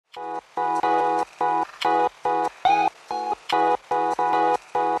Hey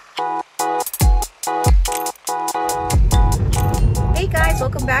guys,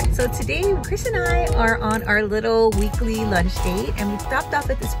 welcome back. So today Chris and I are on our little weekly lunch date and we stopped off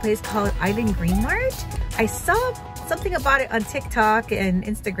at this place called Island Green Mart. I saw something about it on TikTok and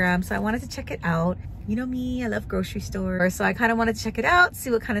Instagram, so I wanted to check it out. You know me, I love grocery stores, so I kind of wanted to check it out,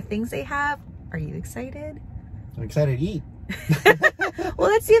 see what kind of things they have. Are you excited? I'm excited to eat. Well,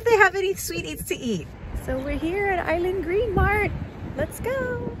 let's see if they have any sweet eats to eat. So we're here at Island Green Mart. Let's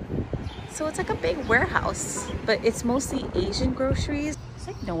go. So it's like a big warehouse, but it's mostly Asian groceries. There's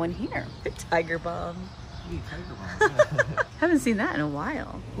like no one here. The Tiger Bomb. Haven't seen that in a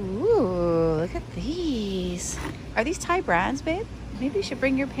while. Ooh, look at these. Are these Thai brands, babe? Maybe you should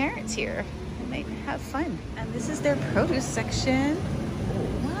bring your parents here. They might have fun. And this is their produce section.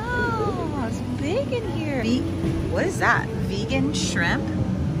 Wow, it's big in here. What is that? Vegan shrimp?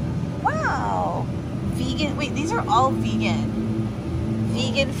 Wow. Vegan, wait, these are all vegan.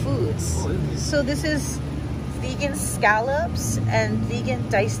 Vegan foods. So this is vegan scallops and vegan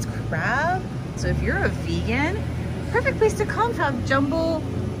diced crab. So if you're a vegan, perfect place to come to have jumbo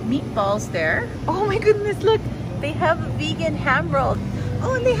meatballs there. Oh my goodness, look, they have a vegan ham roll.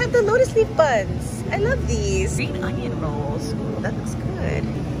 Oh, and they have the lotus leaf buns. I love these. Green onion rolls. Ooh, that looks good.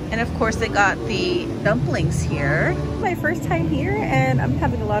 And of course they got the dumplings here. My first time here and I'm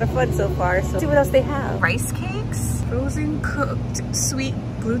having a lot of fun so far. So let's see what else they have. Rice cakes, frozen cooked sweet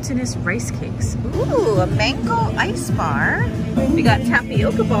glutinous rice cakes. Ooh, a mango ice bar. We got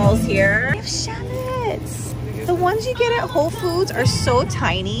tapioca balls here. We have shallots. The ones you get at Whole Foods are so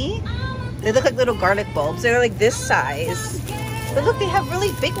tiny. They look like little garlic bulbs. They're like this size. But look, they have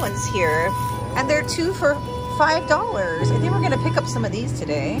really big ones here. And they're 2 for $5. I think we're gonna pick up some of these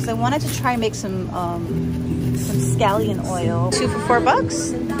today. So I wanted to try and make some scallion oil. 2 for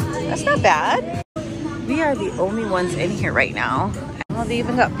 $4. That's not bad. We are the only ones in here right now. Oh, they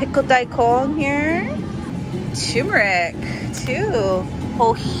even got pickled daikon here. Turmeric too.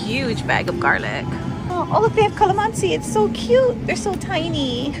 Whole huge bag of garlic. Oh, look, they have calamansi. It's so cute. They're so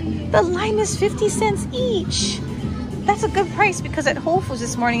tiny. The lime is 50 cents each. That's a good price because at Whole Foods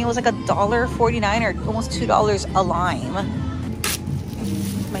this morning it was like $1.49 or almost $2 a lime.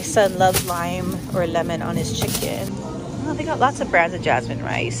 My son loves lime or lemon on his chicken. Oh, they got lots of brands of jasmine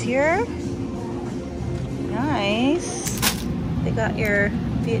rice here. Nice. They got your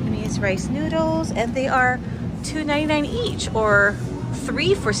Vietnamese rice noodles and they are $2.99 each or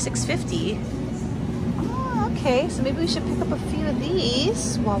 3 for $6.50. Oh, okay, so maybe we should pick up a few of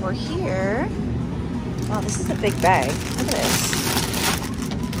these while we're here. Wow, this is a big bag. Look at this.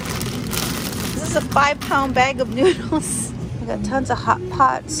 This is a 5-pound bag of noodles. We got tons of hot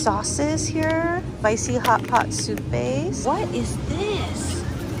pot sauces here. Spicy hot pot soup base. What is this?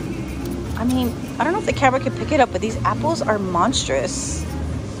 I mean, I don't know if the camera can pick it up, but these apples are monstrous.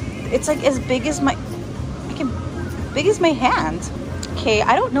 It's like as big as my hand. Okay,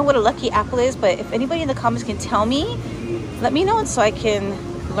 I don't know what a lucky apple is, but if anybody in the comments can tell me, let me know so I can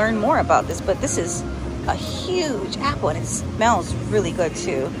learn more about this. But this is a huge apple and it smells really good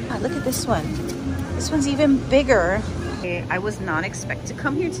too. Ah, look at this one. This one's even bigger. Okay, I was not expected to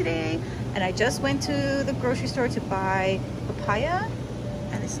come here today and I just went to the grocery store to buy papaya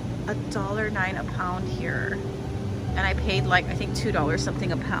and it's $1.09 a pound here. And I paid like, I think $2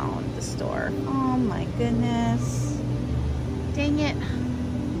 something a pound at the store. Oh my goodness. Dang it.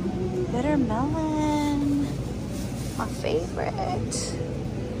 Bitter melon. My favorite.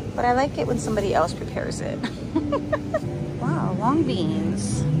 But I like it when somebody else prepares it. Wow, long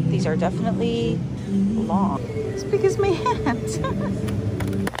beans. These are definitely long. As big as my hand.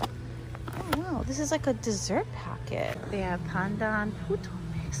 Oh wow, this is like a dessert packet. They have pandan puto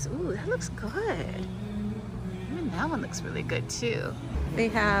mix. Ooh, that looks good. Even that one looks really good too. They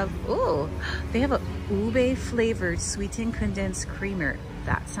have, ooh, they have a ube flavored sweetened condensed creamer.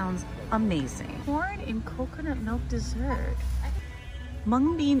 That sounds amazing. Corn in coconut milk dessert.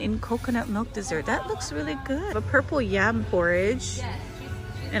 Mung bean in coconut milk dessert. That looks really good. A purple yam porridge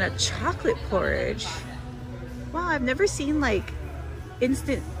and a chocolate porridge. Wow, I've never seen like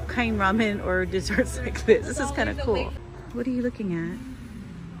instant kind ramen or desserts like this. This is kind of cool. What are you looking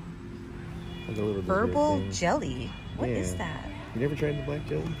at? Like herbal jelly. What is that? You never tried the black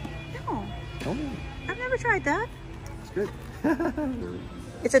jelly? No. Oh. I've never tried that. It's good.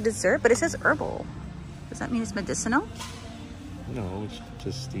 It's a dessert, but it says herbal. Does that mean it's medicinal? No, it's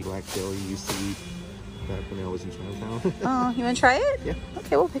just the black jelly you used to eat back when I was in Chinatown. Oh, you want to try it? Yeah.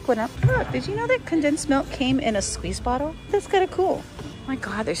 Okay, we'll pick one up. Look, did you know that condensed milk came in a squeeze bottle? That's kind of cool. Oh my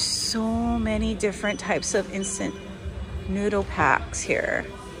God, there's so many different types of instant noodle packs here.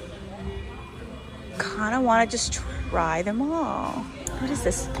 Kind of want to just try them all. What is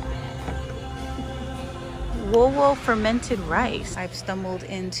this? Wowo fermented rice. I've stumbled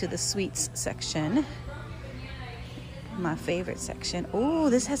into the sweets section. My favorite section. Oh,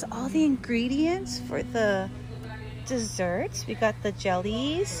 this has all the ingredients for the desserts. We got the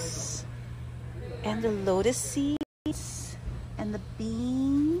jellies and the lotus seeds and the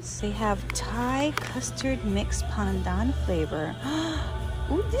beans. They have Thai custard mix pandan flavor.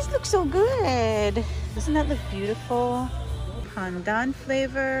 Oh, these look so good. Doesn't that look beautiful? Pandan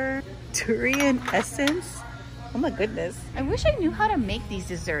flavor, durian essence. Oh my goodness. I wish I knew how to make these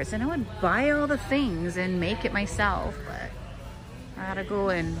desserts and I would buy all the things and make it myself, but I gotta go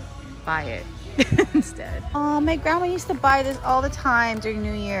and buy it instead. Oh, my grandma used to buy this all the time during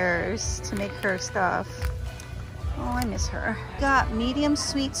New Year's to make her stuff. Oh, I miss her. Got medium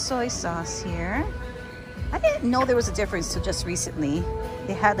sweet soy sauce here. I didn't know there was a difference till just recently.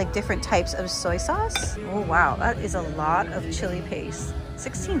 They had like different types of soy sauce. Oh wow, that is a lot of chili paste.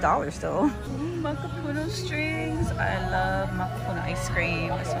 $16 though. Ooh, macapuno strings. I love macapuno ice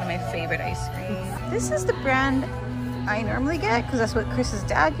cream. It's one of my favorite ice creams. This is the brand I normally get because that's what Chris's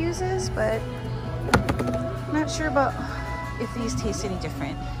dad uses, but I'm not sure about if these taste any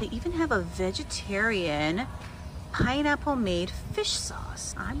different. They even have a vegetarian pineapple made fish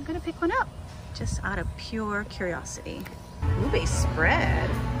sauce. I'm gonna pick one up just out of pure curiosity. Ube spread.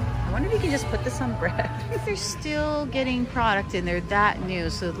 I wonder if you can just put this on bread. They're still getting product in. They're that new.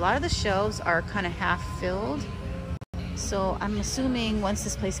 So a lot of the shelves are kind of half filled. So I'm assuming once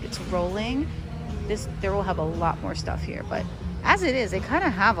this place gets rolling, there will have a lot more stuff here. But as it is, they kind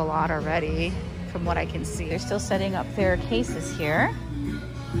of have a lot already from what I can see. They're still setting up their cases here.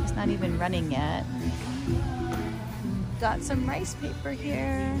 It's not even running yet. Got some rice paper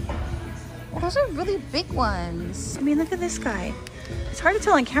here. Oh, those are really big ones. I mean, look at this guy. It's hard to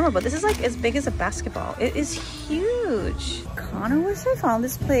tell on camera, but this is like as big as a basketball. It is huge. Kinda wish I found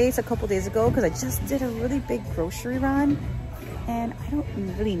this place a couple days ago because I just did a really big grocery run and I don't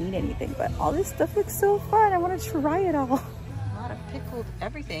really need anything, but all this stuff looks so fun. I want to try it all. A lot of pickled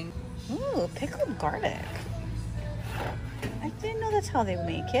everything. Ooh, pickled garlic. I didn't know that's how they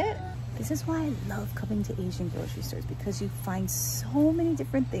make it. This is why I love coming to Asian grocery stores because you find so many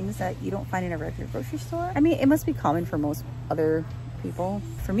different things that you don't find in a regular grocery store. I mean, it must be common for most other people.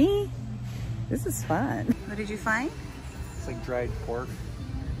 For me, this is fun. What did you find? It's like dried pork.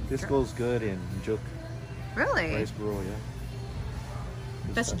 This goes good in juk. Really? Rice gruel, yeah.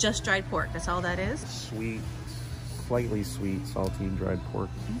 That's just dried pork. That's all that is? Sweet, slightly sweet, salty dried pork.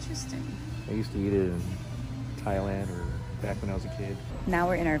 Interesting. I used to eat it in Thailand or back when I was a kid. Now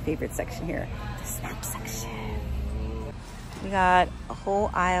we're in our favorite section here, the snack section. We got a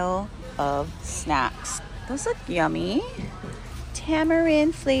whole aisle of snacks. Those look yummy.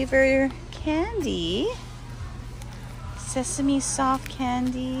 Tamarind flavor candy. Sesame soft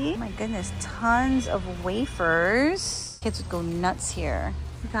candy. Oh my goodness, tons of wafers. Kids would go nuts here.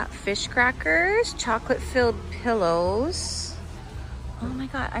 We got fish crackers, chocolate filled pillows. Oh my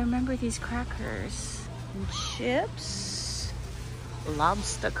God, I remember these crackers. And chips,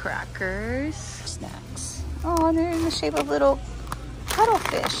 lobster crackers, snacks. Oh, and they're in the shape of little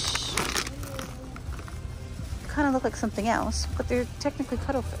cuttlefish. Kind of look like something else, but they're technically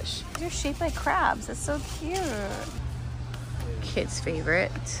cuttlefish. They're shaped like crabs. That's so cute. Kids'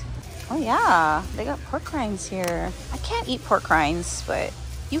 favorite. Oh yeah, they got pork rinds here. I can't eat pork rinds, but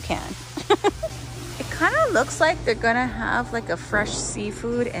you can. It kind of looks like they're gonna have like a fresh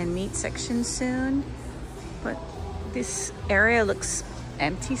seafood and meat section soon, but this area looks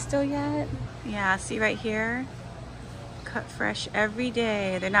empty still yet. Yeah, see right here? Cut fresh every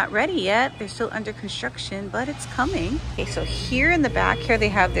day. They're not ready yet. They're still under construction, but it's coming. Okay, so here in the back here, they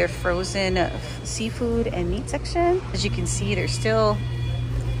have their frozen seafood and meat section. As you can see, there's still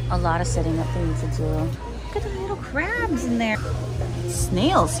a lot of setting up they need to do. Look at the little crabs in there.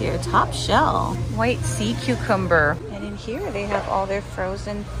 Snails here, top shell. White sea cucumber. And in here, they have all their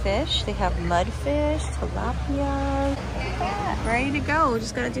frozen fish. They have mudfish, tilapia. Look at that, ready to go.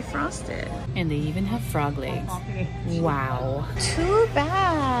 Just gotta defrost it. And they even have frog legs. Wow. Too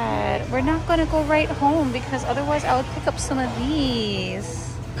bad. We're not gonna go right home because otherwise I would pick up some of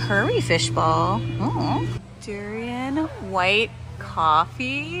these. Curry fish ball. Oh. Durian white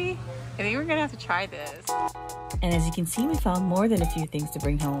coffee. I think we're gonna have to try this. And as you can see, we found more than a few things to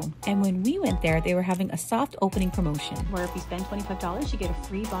bring home. And when we went there, they were having a soft opening promotion where if you spend $25, you get a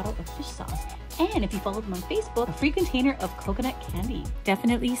free bottle of fish sauce. And if you follow them on Facebook, a free container of coconut candy.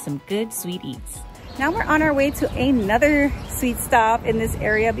 Definitely some good sweet eats. Now we're on our way to another sweet stop in this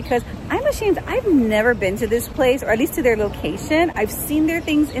area because I'm ashamed I've never been to this place, or at least to their location. I've seen their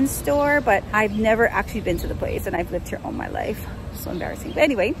things in store, but I've never actually been to the place, and I've lived here all my life. So embarrassing. But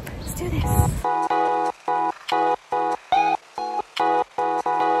anyway, let's do this.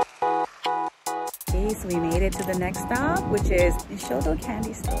 Okay, so we made it to the next stop, which is Nisshodo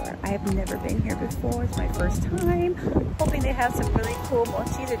candy store. I have never been here before. It's my first time. Hoping they have some really cool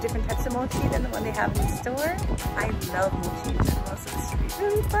mochis or different types of mochi than the one they have in the store. I love mochi, and also this should be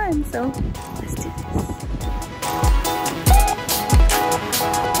really fun. So let's do this.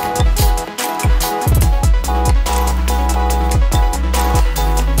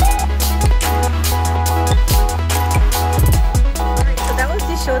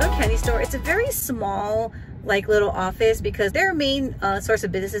 Nisshodo candy store. It's a very small, like, little office because their main source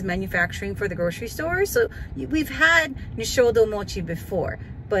of business is manufacturing for the grocery stores. So we've had Nisshodo mochi before,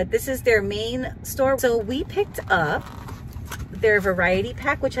 but this is their main store. So we picked up their variety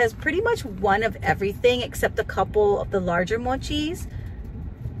pack, which has pretty much one of everything except a couple of the larger mochis.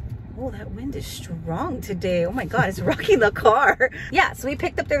 Oh, that wind is strong today. Oh my God, it's rocking the car. Yeah, so we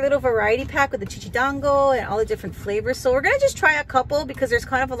picked up their little variety pack with the chichidango and all the different flavors. So we're gonna just try a couple because there's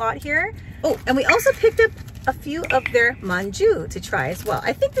kind of a lot here. Oh, and we also picked up a few of their manju to try as well.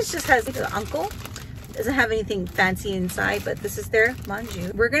 I think this just has like an uncle. Doesn't have anything fancy inside, but this is their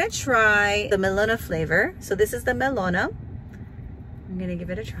manju. We're gonna try the melona flavor. So this is the melona. I'm gonna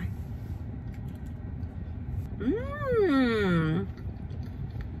give it a try. Mmm.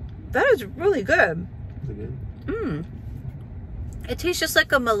 That is really good. Is it good? Mmm. It tastes just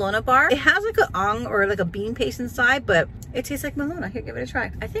like a melona bar. It has like a ong or like a bean paste inside, but it tastes like melona. Here, give it a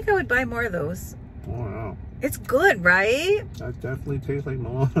try. I think I would buy more of those. Oh, wow. It's good, right? That definitely tastes like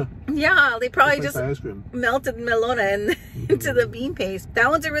melona. Yeah, they probably Tastes just like ice cream. melted melona into the bean paste. That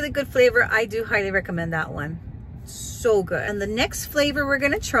one's a really good flavor. I do highly recommend that one. So good. And the next flavor we're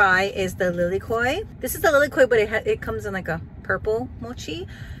gonna try is the lilikoi. This is the lilikoi, but it comes in like a purple mochi.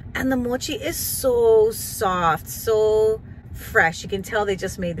 And the mochi is so soft, so fresh. You can tell they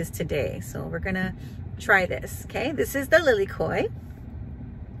just made this today. So we're gonna try this, okay? This is the lilikoi.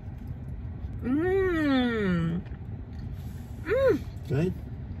 Mmm. Mmm. Good?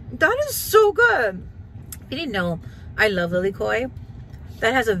 That is so good. If you didn't know, I love lilikoi.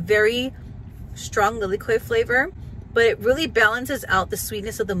 That has a very strong lilikoi flavor, but it really balances out the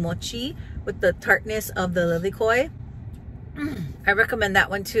sweetness of the mochi with the tartness of the lilikoi. I recommend that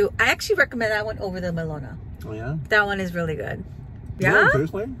one too. I actually recommend that one over the melona. Oh, yeah? That one is really good. You know Yeah? what it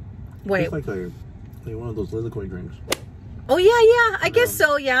tastes like? Wait. It's like one of those lilikoi drinks. Oh, yeah. I guess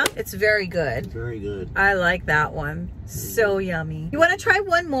so, yeah. It's very good. It's very good. I like that one. So yummy. You want to try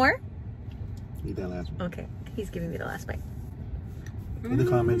one more? Eat that last one. Okay. He's giving me the last bite. In the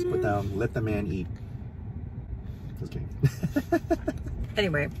comments, put down, let the man eat. Just kidding.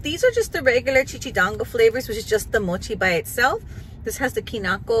 Anyway, these are just the regular chichidango flavors, which is just the mochi by itself. This has the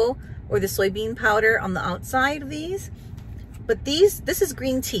kinako or the soybean powder on the outside of these. But this is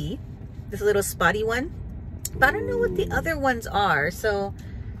green tea, this little spotty one. But I don't know what the other ones are. So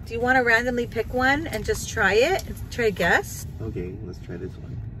do you want to randomly pick one and just try it and try to guess? Okay, let's try this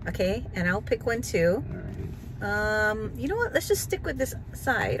one. Okay, and I'll pick one too. All right. You know what? Let's just stick with this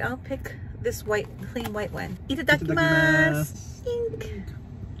side. I'll pick this clean white one. Itadakimasu. Itadakimasu. Ink.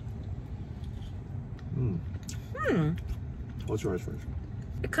 What's yours first?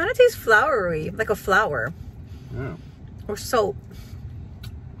 It kind of tastes flowery, like a flower Yeah. or soap.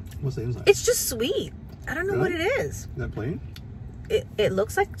 What's the inside? It's just sweet. I don't know what Really? it is. Is that plain? It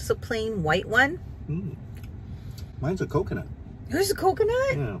looks like just a plain white one. Mine's a coconut. There's a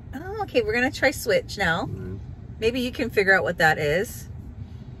coconut? Yeah. Oh, okay. We're going to try switch now. Maybe you can figure out what that is.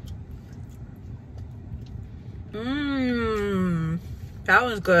 Mmm. That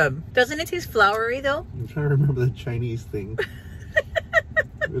one's good. Doesn't it taste flowery though? I'm trying to remember the Chinese thing.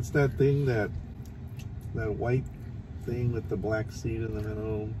 It's that thing that white thing with the black seed in the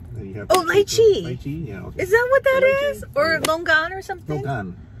middle. And you have lychee. Lychee? Yeah. Okay. Is that what that Lychee? is? Or longan or something?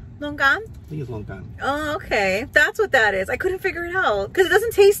 Longan. Longan? I think it's longan. Oh, okay. That's what that is. I couldn't figure it out. Because it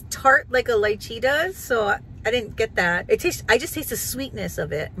doesn't taste tart like a lychee does. So I didn't get that. I just taste the sweetness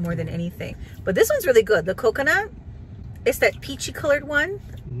of it more than anything. But this one's really good. The coconut, it's that peachy colored one.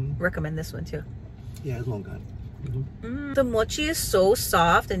 Recommend this one too. Yeah, it's longan. The mochi is so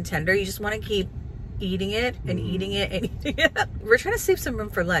soft and tender. You just want to keep eating it and eating it and eating it. We're trying to save some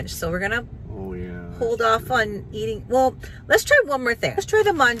room for lunch. So we're going to hold off on eating. Well, let's try one more thing. Let's try the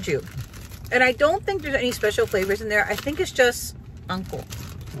manju. And I don't think there's any special flavors in there. I think it's just uncle.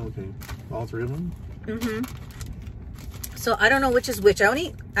 Okay. All three of them? So I don't know which is which. I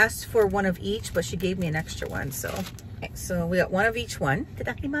only asked for one of each, but she gave me an extra one. So, okay, so we got one of each one.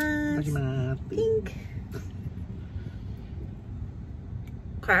 Itadakimasu. Pink.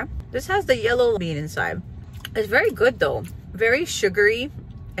 Okay. This has the yellow bean inside. It's very good though. Very sugary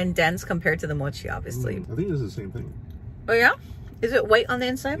and dense compared to the mochi, obviously. I think this is the same thing. Oh yeah? Is it white on the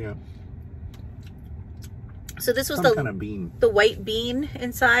inside? Yeah. So this was some kind of bean. The white bean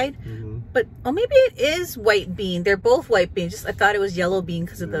inside. But, oh, maybe it is white bean. They're both white beans. Just I thought it was yellow bean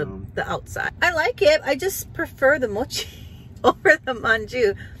because of the outside. I like it. I just prefer the mochi over the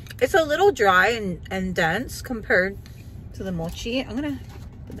manju. It's a little dry and dense compared to the mochi. I'm going to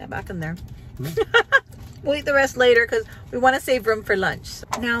put that back in there. We'll eat the rest later because we want to save room for lunch.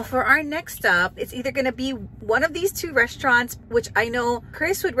 Now for our next stop, it's either going to be one of these two restaurants, which I know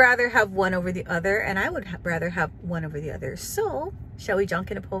Chris would rather have one over the other, and I would rather have one over the other. So shall we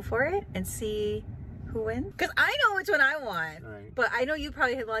junk in a poll for it and see who wins? Because I know which one I want, but I know you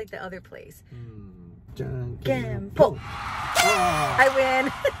probably like the other place. Junk in poll. I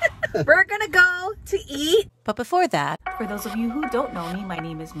win. We're gonna go to eat. But before that, for those of you who don't know me, my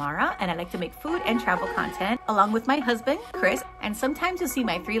name is Mara, and I like to make food and travel content along with my husband, Chris, and sometimes you'll see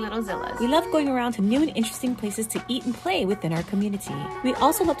my 3 little Zillas. We love going around to new and interesting places to eat and play within our community. We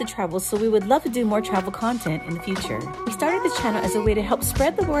also love to travel, so we would love to do more travel content in the future. We started this channel as a way to help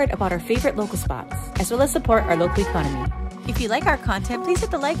spread the word about our favorite local spots, as well as support our local economy. If you like our content, please hit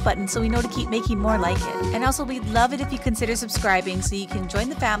the like button so we know to keep making more like it. And also, we'd love it if you consider subscribing so you can join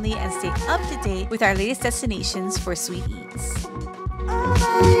the family and stay up to date with our latest destinations for sweet eats.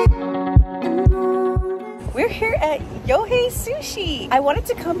 We're here at Yohei Sushi. I wanted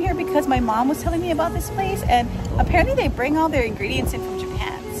to come here because my mom was telling me about this place, and apparently they bring all their ingredients in from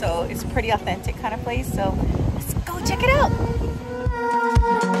Japan. So it's a pretty authentic kind of place. So let's go check it out.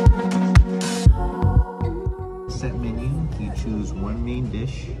 Set menu, you choose one main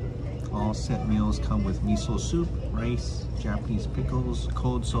dish. All set meals come with miso soup, rice, Japanese pickles,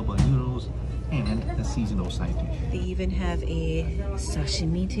 cold soba noodles, and a seasonal side dish. They even have a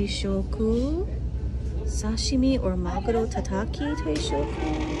sashimi teishoku, sashimi or maguro tataki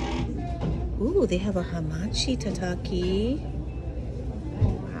teishoku. Ooh, they have a hamachi tataki.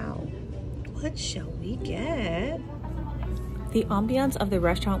 Wow. What shall we get? The ambiance of the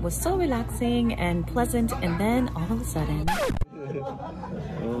restaurant was so relaxing and pleasant, and then all of a sudden...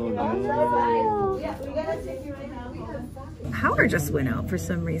 Power just went out for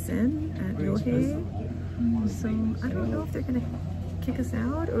some reason at Yohei. So I don't know if they're gonna kick us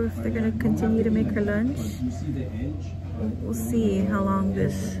out or if they're gonna continue to make her lunch. We'll see how long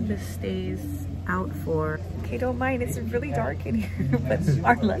this stays out for. Okay, don't mind, it's really dark in here, but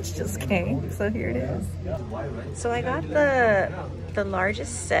our lunch just came, so here it is. So I got the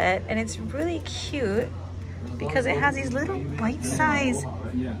largest set, and it's really cute because it has these little bite-sized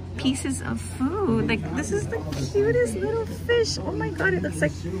pieces of food. Like, this is the cutest little fish. Oh my god, it looks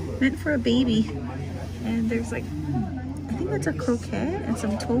like meant for a baby. And there's like, I think that's a croquette and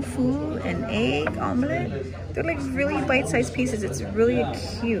some tofu and egg omelet. They're like really bite-sized pieces. It's really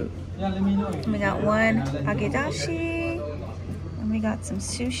cute. And we got one agedashi, and we got some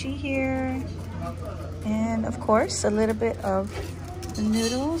sushi here, and of course a little bit of the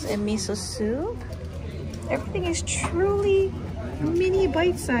noodles and miso soup. Everything is truly mini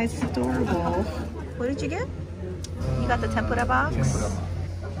bite size. It's adorable. What did you get? You got the tempura box?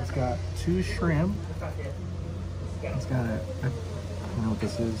 It's got 2 shrimp. It's got I don't know what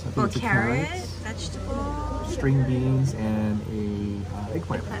this is. I think it's carrots, vegetables, string beans, and a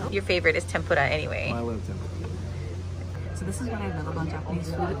eggplant. Your favorite is tempura anyway. I love tempura. So this is what I love about Japanese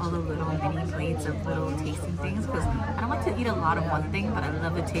food, all the little mini plates of little tasting things, because I don't like to eat a lot of one thing, but I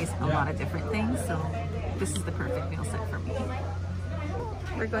love to taste a lot of different things, so this is the perfect meal set for me.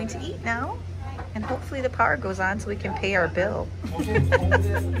 We're going to eat now, and hopefully the power goes on so we can pay our bill.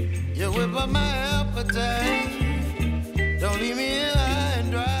 You whip up my appetite. Don't leave me here high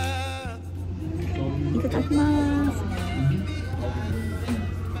and dry. Itadakimasu.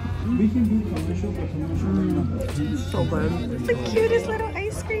 So good. It's the cutest little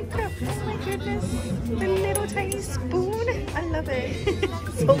ice cream cup. Oh my goodness. The little tiny spoon. I love it.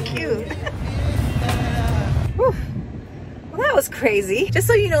 So cute. Whew. Well, that was crazy. Just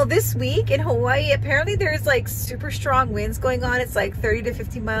so you know, this week in Hawaii, apparently there's like super strong winds going on. It's like 30 to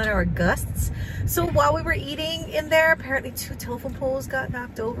 50 mile an hour gusts. So while we were eating in there, apparently 2 telephone poles got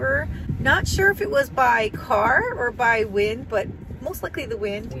knocked over. Not sure if it was by car or by wind, but most likely the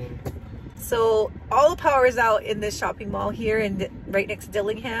wind. So all the power is out in this shopping mall here and right next to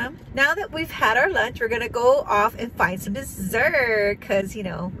Dillingham. Now that we've had our lunch, we're gonna go off and find some dessert because, you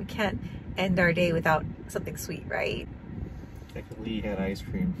know, we can't end our day without something sweet, right? Technically, you had ice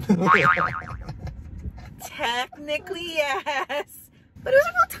cream. Technically, yes. But it was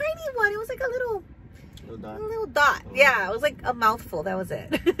a real tiny one. It was like a little dot. Yeah, it was like a mouthful. That was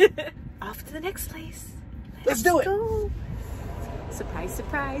it. Off to the next place. Let's do it. Go. Surprise,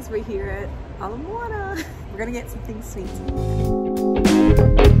 surprise. We're here at Ala Moana. We're going to get something sweet.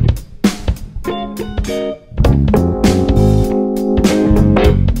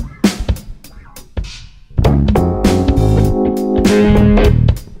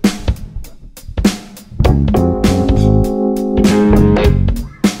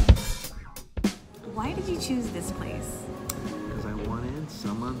 Why did you choose this place? Because I wanted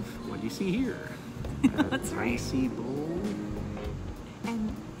some of what you see here. That's right. Icy bowl.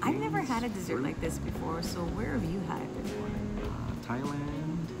 And I've never had a dessert like this before, so where have you had it before?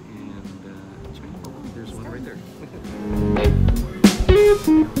 Thailand and China. Oh, there's one right there.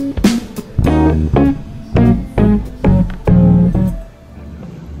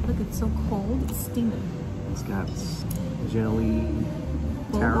 Look, it's so cold, it's steaming. It's got jelly,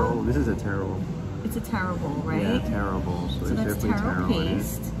 taro. This is a taro. It's a taro bowl, right? Yeah, taro bowl. So there's that's definitely taro taro in it.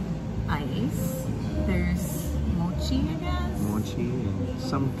 paste, ice, there's mochi, I guess. Mochi and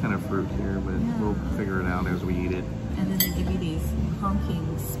some kind of fruit here, but we'll figure it out as we eat it. And then they give you these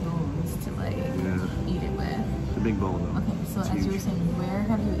honking spoons to like eat it with. It's a big bowl though. Okay, so It's as huge. you were saying, where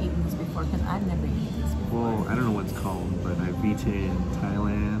have you eaten this before? Because I've never eaten this before. Well, I don't know what it's called, but I've eaten in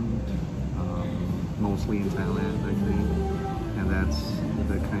Thailand, mostly in Thailand, I think. And that's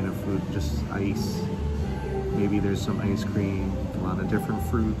the kind of food, just ice. Maybe there's some ice cream, a lot of different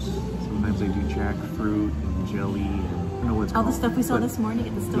fruits. Sometimes they do jackfruit and jelly. And I don't know what's All called, the stuff we saw this morning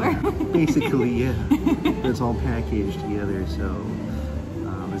at the store. Basically, yeah. It's all packaged together. So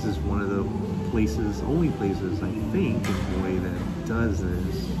this is one of the only places I think in Hawaii that does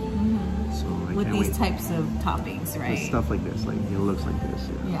this. So I With can't these wait. types of toppings, right? With stuff like this, like it looks like this.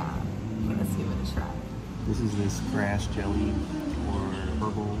 Yeah. Okay, let's give it a try. This is this grass jelly or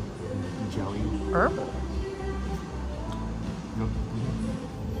herbal jelly. Herbal? Nope.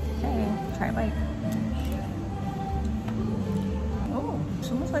 Okay, try a bite. Oh, it's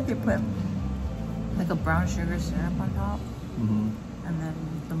almost like they put like a brown sugar syrup on top. And then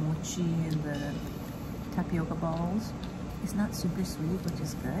the mochi and the tapioca balls. It's not super sweet, which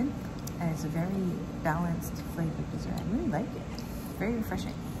is good. And it's a very balanced flavored dessert. I really like it. Very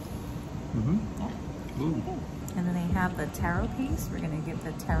refreshing. Yeah. Ooh. And then they have the taro paste. We're gonna give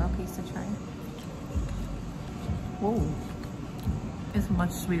the taro paste a try. Whoa. It's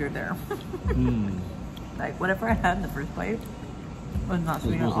much sweeter there. Like whatever I had in the first bite was not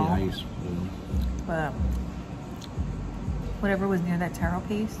sweet at all. Ice. But whatever was near that taro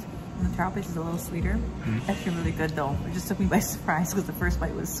paste, and the taro paste is a little sweeter. Actually really good though. It just took me by surprise because the first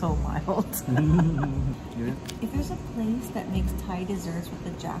bite was so mild. Yeah. If there's a place that makes Thai desserts with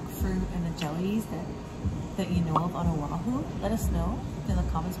the jackfruit and the jellies that you know of on Oahu, let us know in the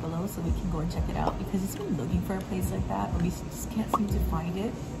comments below so we can go and check it out, because it's been looking for a place like that, but we just can't seem to find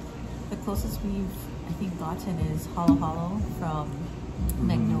it. The closest we've, I think, gotten is Halo Halo from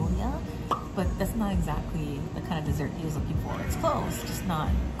Magnolia, but that's not exactly the kind of dessert he was looking for. It's close, just not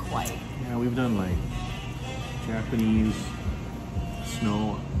quite. Yeah, we've done like Japanese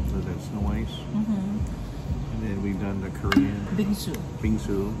snow ice. And then we've done the Korean Bingsu.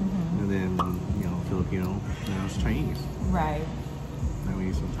 bingsu. And then, Filipino. Now it's Chinese. Right. Now we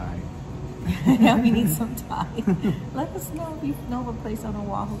need some Thai. Now we need some Thai. Let us know if you know of a place on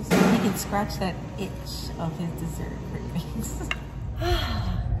Oahu so he can scratch that itch of his dessert cravings.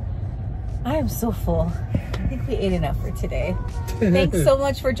 I am so full. I think we ate enough for today. Thanks so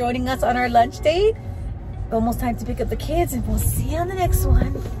much for joining us on our lunch date. Almost time to pick up the kids, and we'll see you on the next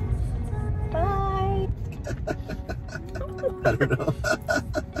one. Bye. I don't know.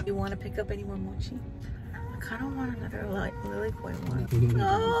 You want to pick up any more mochi? I kind of want another lily koi one.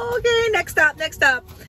 Oh, okay, next stop.